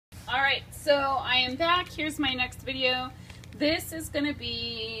Alright, so I am back. Here's my next video. This is going to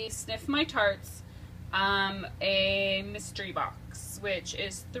be Sniff My Tarts, a mystery box, which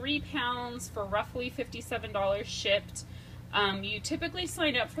is 3 pounds for roughly $57 shipped. You typically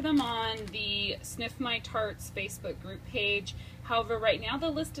sign up for them on the Sniff My Tarts Facebook group page. However, right now the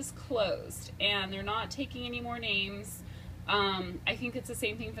list is closed and they're not taking any more names. I think it's the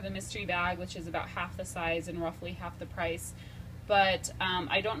same thing for the mystery bag, which is about half the size and roughly half the price. But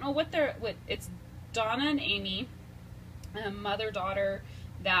I don't know what it's Donna and Amy, mother-daughter,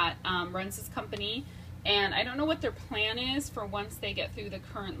 that runs this company, and I don't know what their plan is for once they get through the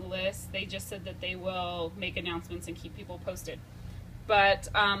current list. They just said that they will make announcements and keep people posted. But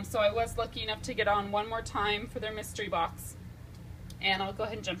so I was lucky enough to get on one more time for their mystery box, and I'll go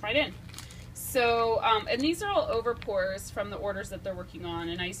ahead and jump right in. So, and these are all overpours from the orders that they're working on,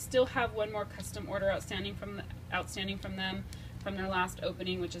 and I still have one more custom order outstanding from them from their last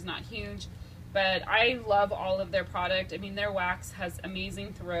opening, which is not huge. But I love all of their product. I mean, their wax has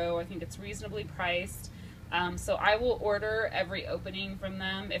amazing throw. I think it's reasonably priced. So I will order every opening from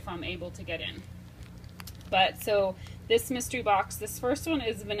them if I'm able to get in. But so this mystery box, this first one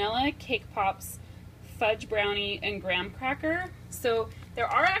is vanilla cake pops, fudge brownie, and graham cracker. So there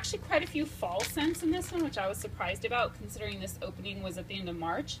are actually quite a few fall scents in this one, which I was surprised about considering this opening was at the end of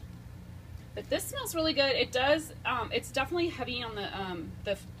March. But this smells really good. It does, it's definitely heavy on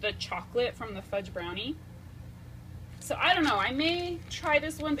the chocolate from the fudge brownie. So I don't know, I may try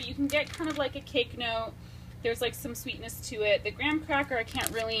this one, but you can get kind of like a cake note. There's like some sweetness to it. The graham cracker, I can't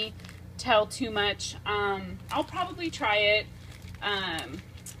really tell too much. I'll probably try it. I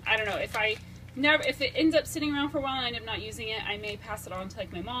don't know, if it ends up sitting around for a while and I end up not using it, I may pass it on to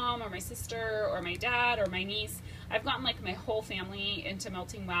like my mom or my sister or my dad or my niece. I've gotten like my whole family into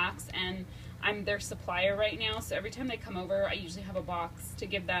melting wax, and I'm their supplier right now, so every time they come over I usually have a box to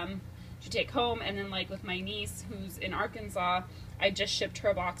give them to take home. And then like with my niece who's in Arkansas, I just shipped her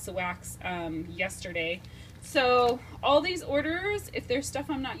a box of wax yesterday. So all these orders, if there's stuff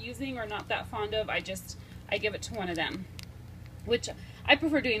I'm not using or not that fond of, I give it to one of them, which I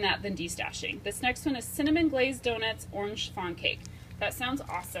prefer doing that than destashing. This next one is cinnamon glazed donuts, orange fawn cake. That sounds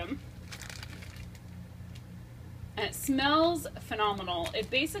awesome. And it smells phenomenal. It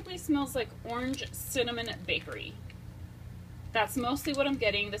basically smells like orange cinnamon bakery. That's mostly what I'm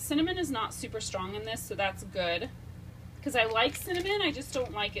getting. The cinnamon is not super strong in this, so that's good. Because I like cinnamon, I just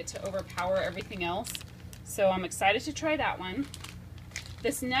don't like it to overpower everything else. So I'm excited to try that one.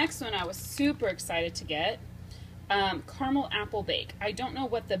 This next one I was super excited to get. Caramel apple bake. I don't know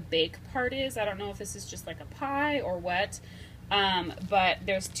what the bake part is. I don't know if this is just like a pie or what. But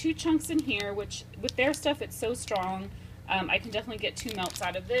there's 2 chunks in here, which with their stuff it's so strong. I can definitely get 2 melts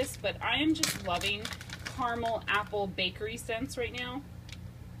out of this, but I am just loving caramel apple bakery scents right now.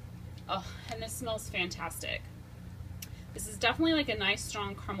 Oh, and this smells fantastic. This is definitely like a nice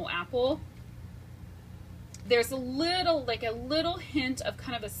strong caramel apple. There's a little hint of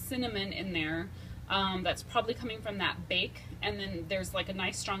kind of a cinnamon in there. That's probably coming from that bake, and then there's like a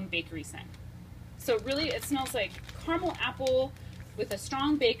nice strong bakery scent. So really it smells like caramel apple with a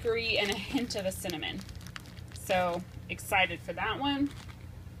strong bakery and a hint of a cinnamon. So excited for that one.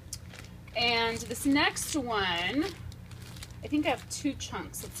 And this next one, I think I have 2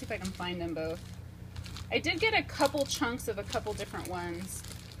 chunks. Let's see if I can find them both. I did get a couple chunks of a couple different ones,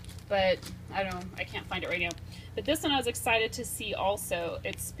 but I can't find it right now. But this one I was excited to see also.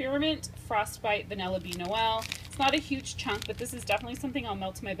 It's Spearmint Frostbite Vanilla Bean Noel. It's not a huge chunk, but this is definitely something I'll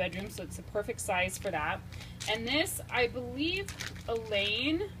melt in my bedroom, so it's a perfect size for that. And this, I believe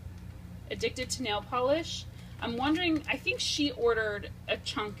Elaine, Addicted to Nail Polish, I'm wondering, I think she ordered a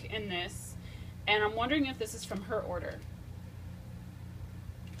chunk in this, and I'm wondering if this is from her order.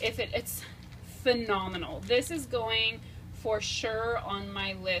 It's phenomenal. This is going for sure on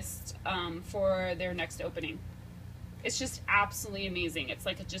my list for their next opening. It's just absolutely amazing. It's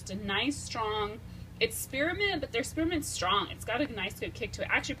like just a nice strong, it's spearmint, but their spearmint's strong. It's got a nice good kick to it.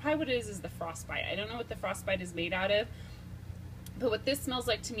 Actually, probably what it is the frostbite. I don't know what the frostbite is made out of, but what this smells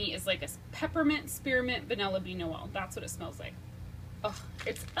like to me is like a peppermint spearmint vanilla bean noel. That's what it smells like. Oh,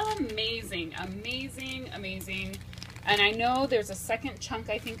 it's amazing, amazing, amazing. And I know there's a second chunk,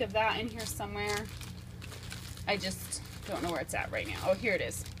 I think, of that in here somewhere. I just don't know where it's at right now. Oh, here it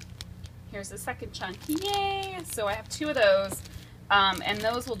is. Here's the second chunk. Yay! So I have 2 of those. And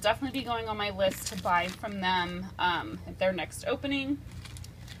those will definitely be going on my list to buy from them at their next opening.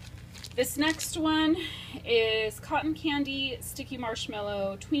 This next one is Cotton Candy Sticky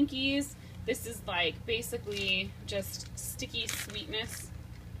Marshmallow Twinkies. This is like basically just sticky sweetness.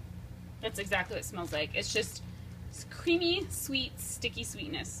 That's exactly what it smells like. It's just creamy, sweet, sticky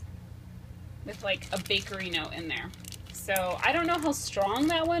sweetness. with like a bakery note in there. So I don't know how strong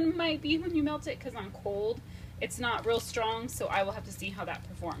that one might be when you melt it because on cold it's not real strong, so I will have to see how that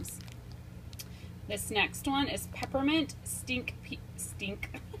performs. This next one is peppermint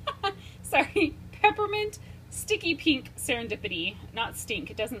peppermint sticky pink serendipity. Not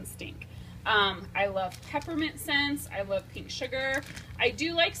stink, it doesn't stink. I love peppermint scents. I love pink sugar. I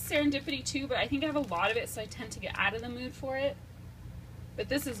do like serendipity too, but I think I have a lot of it, so I tend to get out of the mood for it. But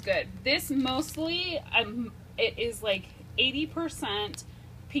this is good. This mostly, it is like 80%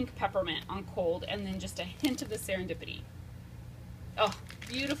 pink peppermint on cold, and then just a hint of the serendipity. Oh,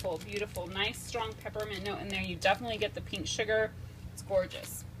 beautiful, beautiful. Nice, strong peppermint note in there. You definitely get the pink sugar. It's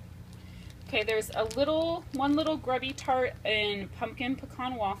gorgeous. Okay, there's one little grubby tart in pumpkin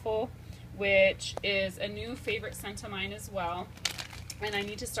pecan waffle, which is a new favorite scent of mine as well. And I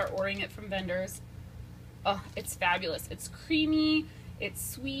need to start ordering it from vendors. Oh, it's fabulous. It's creamy, it's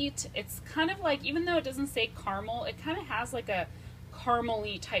sweet. It's kind of like, even though it doesn't say caramel, it kind of has like a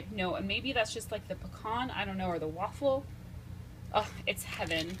caramel-y type note. And maybe that's just like the pecan, I don't know, or the waffle. Oh, it's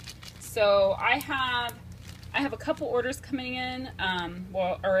heaven. So I have a couple orders coming in,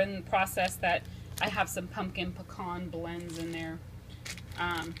 or in the process, that I have some pumpkin pecan blends in there.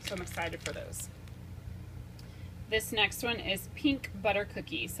 So I'm excited for those. This next one is pink butter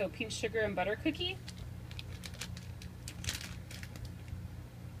cookie. So pink sugar and butter cookie.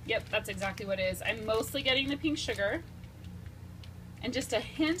 Yep, that's exactly what it is. I'm mostly getting the pink sugar and just a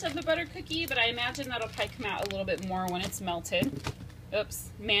hint of the butter cookie, but I imagine that'll probably come out a little bit more when it's melted. Oops,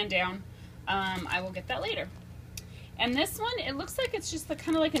 man down. I will get that later. And this one, it looks like it's just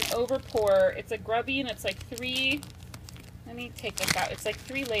kind of like an over pour. It's a grubby, and it's like let me take this out. It's like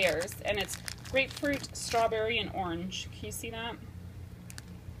 3 layers, and it's grapefruit, strawberry, and orange. Can you see that?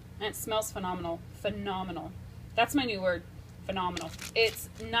 And it smells phenomenal. Phenomenal. That's my new word. Phenomenal. It's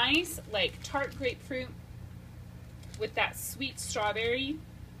nice, like tart grapefruit with that sweet strawberry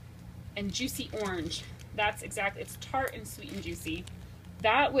and juicy orange. That's exactly, it's tart and sweet and juicy.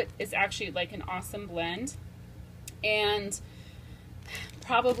 That is actually like an awesome blend, and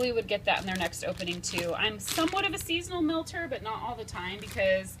probably would get that in their next opening too. I'm somewhat of a seasonal melter, but not all the time,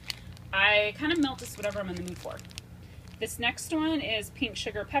 because I kind of melt just whatever I'm in the mood for. This next one is pink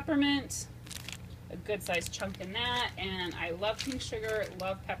sugar peppermint. A good sized chunk in that, and I love pink sugar,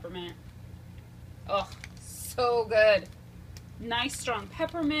 love peppermint. Oh, so good. Nice strong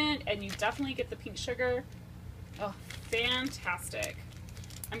peppermint, and you definitely get the pink sugar. Oh, fantastic.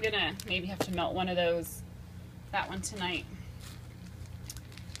 I'm gonna maybe have to melt one of those, that one tonight.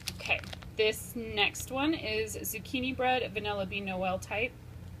 Okay, this next one is zucchini bread vanilla bean Noel type.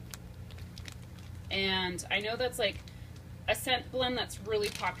 And I know that's like a scent blend that's really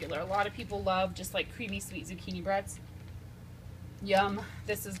popular. A lot of people love just like creamy sweet zucchini breads. Yum,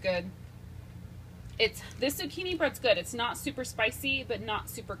 this is good. This zucchini bread's good. It's not super spicy, but not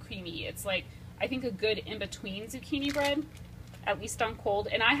super creamy. It's like, I think, a good in-between zucchini bread, at least on cold.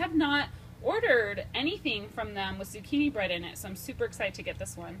 And I have not ordered anything from them with zucchini bread in it, so I'm super excited to get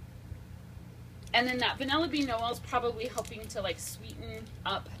this one. And then that vanilla bean Noel is probably helping to like sweeten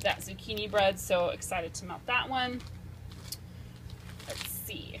up that zucchini bread, so excited to melt that one. Let's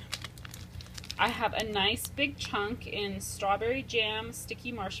see. I have a nice big chunk in strawberry jam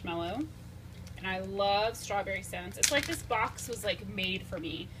sticky marshmallow. And I love strawberry scents. It's like this box was like made for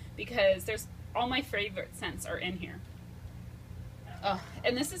me, because there's all my favorite scents are in here. Oh,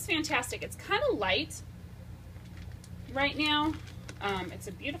 and this is fantastic. It's kind of light right now. It's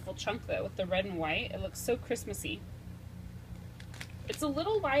a beautiful chunk though with the red and white. It looks so Christmassy. It's a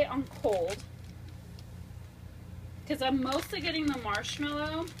little light on cold because I'm mostly getting the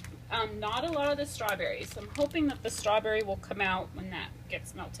marshmallow, not a lot of the strawberries. So I'm hoping that the strawberry will come out when that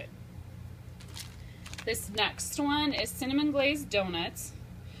gets melted. This next one is cinnamon glazed donuts.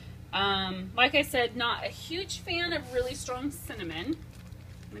 Like I said, not a huge fan of really strong cinnamon.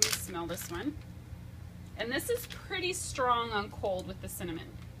 Let me smell this one. And this is pretty strong on cold with the cinnamon.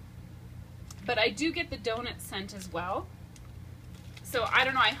 But I do get the donut scent as well. So I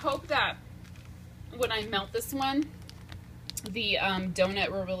don't know, I hope that when I melt this one, the donut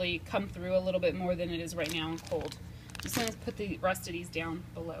will really come through a little bit more than it is right now on cold. I'm just gonna put the rest of these down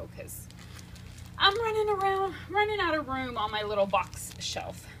below because I'm running out of room on my little box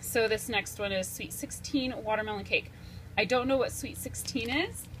shelf. So this next one is Sweet 16 watermelon cake. I don't know what Sweet 16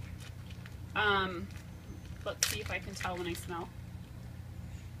 is. Let's see if I can tell when I smell.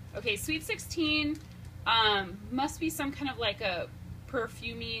 Okay, Sweet 16 must be some kind of like a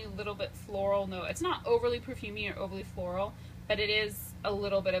perfumey, little bit floral note. It's not overly perfumey or overly floral, but it is a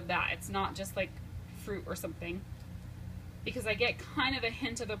little bit of that. It's not just like fruit or something. because I get kind of a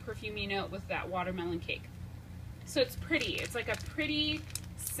hint of a perfumey note with that watermelon cake. So it's pretty. It's like a pretty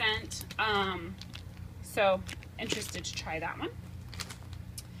scent. So interested to try that one.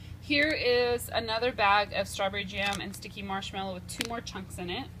 Here is another bag of strawberry jam and sticky marshmallow with 2 more chunks in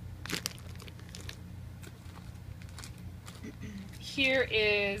it. Here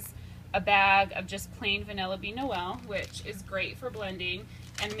is a bag of just plain vanilla bean Noel, which is great for blending.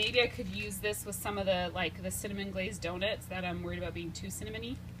 And maybe I could use this with some of the the cinnamon glazed donuts that I'm worried about being too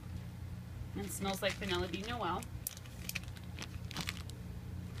cinnamony. And it smells like vanilla bean Noel.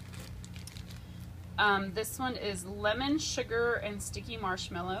 This one is lemon, sugar, and sticky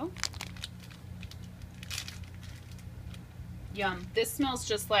marshmallow. Yum. This smells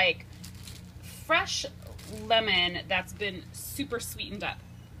just like fresh lemon that's been super sweetened up.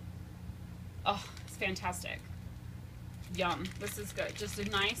 Oh, it's fantastic. Yum. This is good. Just a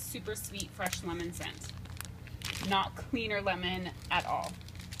nice, super sweet, fresh lemon scent. Not cleaner lemon at all.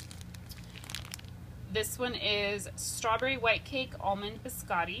 This one is strawberry white cake almond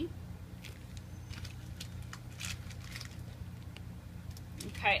biscotti.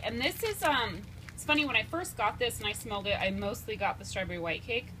 Okay, and this is, it's funny, when I first got this and I smelled it, I mostly got the strawberry white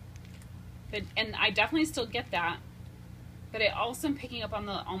cake. And I definitely still get that. But I also am picking up on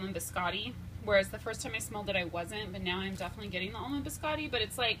the almond biscotti. Whereas the first time I smelled it, I wasn't. But now I'm definitely getting the almond biscotti. But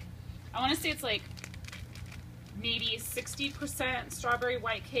it's like, I want to say it's like maybe 60% strawberry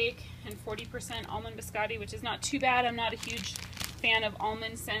white cake and 40% almond biscotti, which is not too bad. I'm not a huge fan of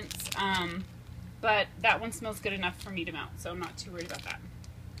almond scents. But that one smells good enough for me to mount. So I'm not too worried about that.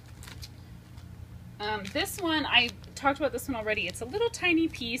 This one, I talked about this one already. It's a little tiny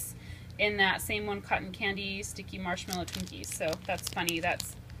piece in that same one, cotton candy, sticky marshmallow Twinkies. So that's funny.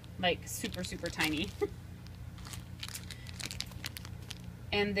 That's like super, super tiny.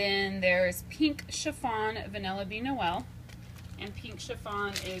 And then there's pink chiffon vanilla bean Noel. And pink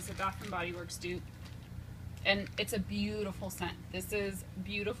chiffon is a Bath & Body Works dupe. And it's a beautiful scent. This is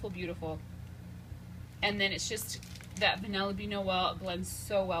beautiful, beautiful. And then it's just that vanilla bean Noel blends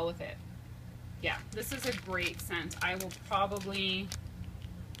so well with it. Yeah, this is a great scent. I will probably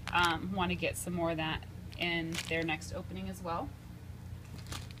want to get some more of that in their next opening as well.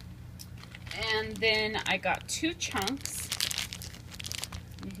 And then I got 2 chunks.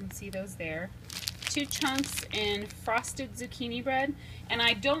 You can see those there. 2 chunks in frosted zucchini bread. And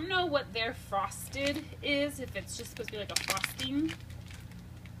I don't know what their frosted is, if it's just supposed to be like a frosting.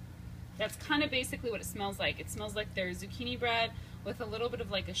 That's kind of basically what it smells like. It smells like their zucchini bread with a little bit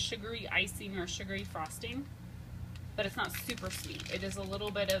of like a sugary icing or sugary frosting. But it's not super sweet. It is a little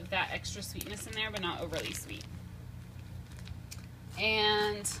bit of that extra sweetness in there, but not overly sweet.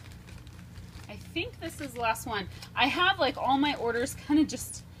 And I think this is the last one. I have like all my orders kind of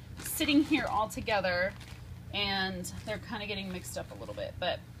just sitting here all together, and they're kind of getting mixed up a little bit.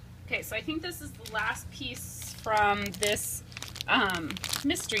 But okay, so I think this is the last piece from this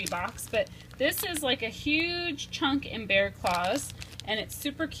mystery box. But this is like a huge chunk in bear claws, and it's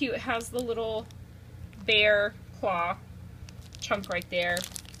super cute. It has the little bear claw chunk right there.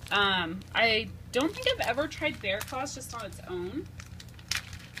 I don't think I've ever tried bear claws just on its own,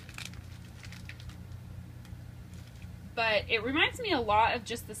 but it reminds me a lot of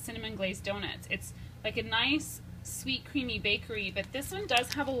just the cinnamon glazed donuts. It's like a nice sweet creamy bakery, but this one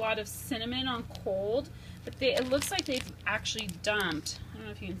does have a lot of cinnamon on cold, but it looks like they've actually dumped, I don't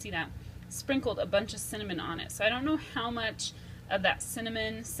know if you can see that, sprinkled a bunch of cinnamon on it. So I don't know how much of that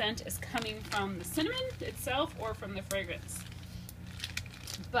cinnamon scent is coming from the cinnamon itself or from the fragrance.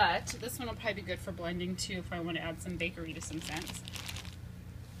 But this one will probably be good for blending too if I want to add some bakery to some scents.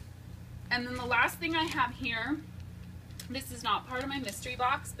 And then the last thing I have here, this is not part of my mystery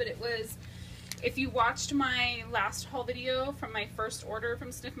box, but it was, if you watched my last haul video from my first order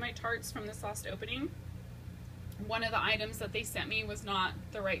from Sniff My Tarts from this last opening, one of the items that they sent me was not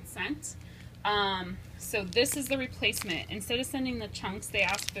the right scent. So this is the replacement. Instead of sending the chunks, they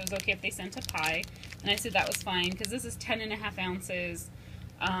asked if it was okay if they sent a pie, and I said that was fine because this is 10.5 ounces,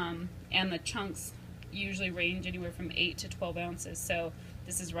 and the chunks usually range anywhere from 8 to 12 ounces, so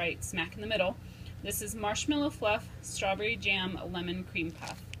this is right smack in the middle. This is marshmallow fluff, strawberry jam, lemon cream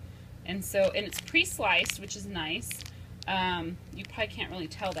puff. And so, and it's pre-sliced, which is nice. You probably can't really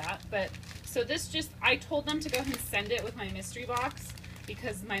tell that, but so this just, I told them to go ahead and send it with my mystery box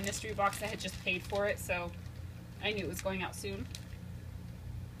because my mystery box, I had just paid for it, so I knew it was going out soon.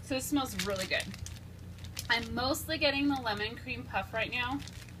 So this smells really good. I'm mostly getting the lemon cream puff right now,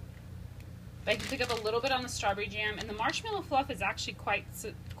 but I can pick up a little bit on the strawberry jam, and the marshmallow fluff is actually quite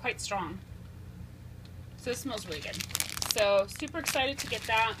strong. So it smells really good. So super excited to get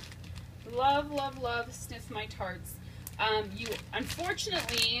that. Love, love, love Sniff My Tarts. You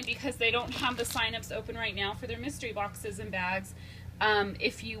unfortunately, because they don't have the signups open right now for their mystery boxes and bags,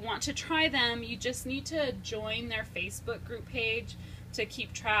 if you want to try them, you just need to join their Facebook group page to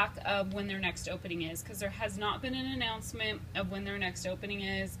keep track of when their next opening is, because there has not been an announcement of when their next opening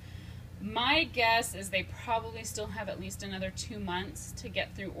is. My guess is they probably still have at least another 2 months to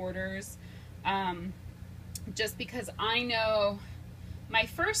get through orders, just because I know my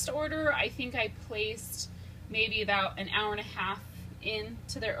first order, I think I placed maybe about an hour and a half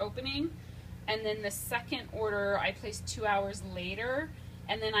into their opening, and then the second order I placed 2 hours later,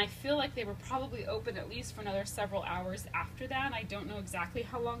 and then I feel like they were probably open at least for another several hours after that. I don't know exactly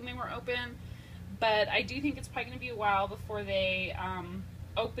how long they were open, but I do think it's probably going to be a while before they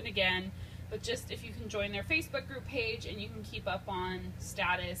open again. But just if you can join their Facebook group page, and you can keep up on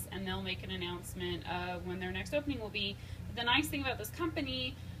status, and they'll make an announcement of when their next opening will be. But the nice thing about this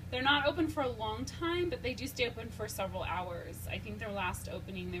company, they're not open for a long time, but they do stay open for several hours. I think their last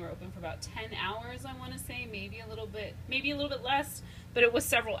opening, they were open for about 10 hours, I want to say, maybe a little bit less, but it was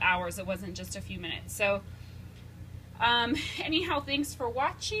several hours. It wasn't just a few minutes. So anyhow, thanks for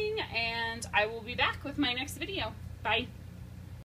watching, and I will be back with my next video. Bye.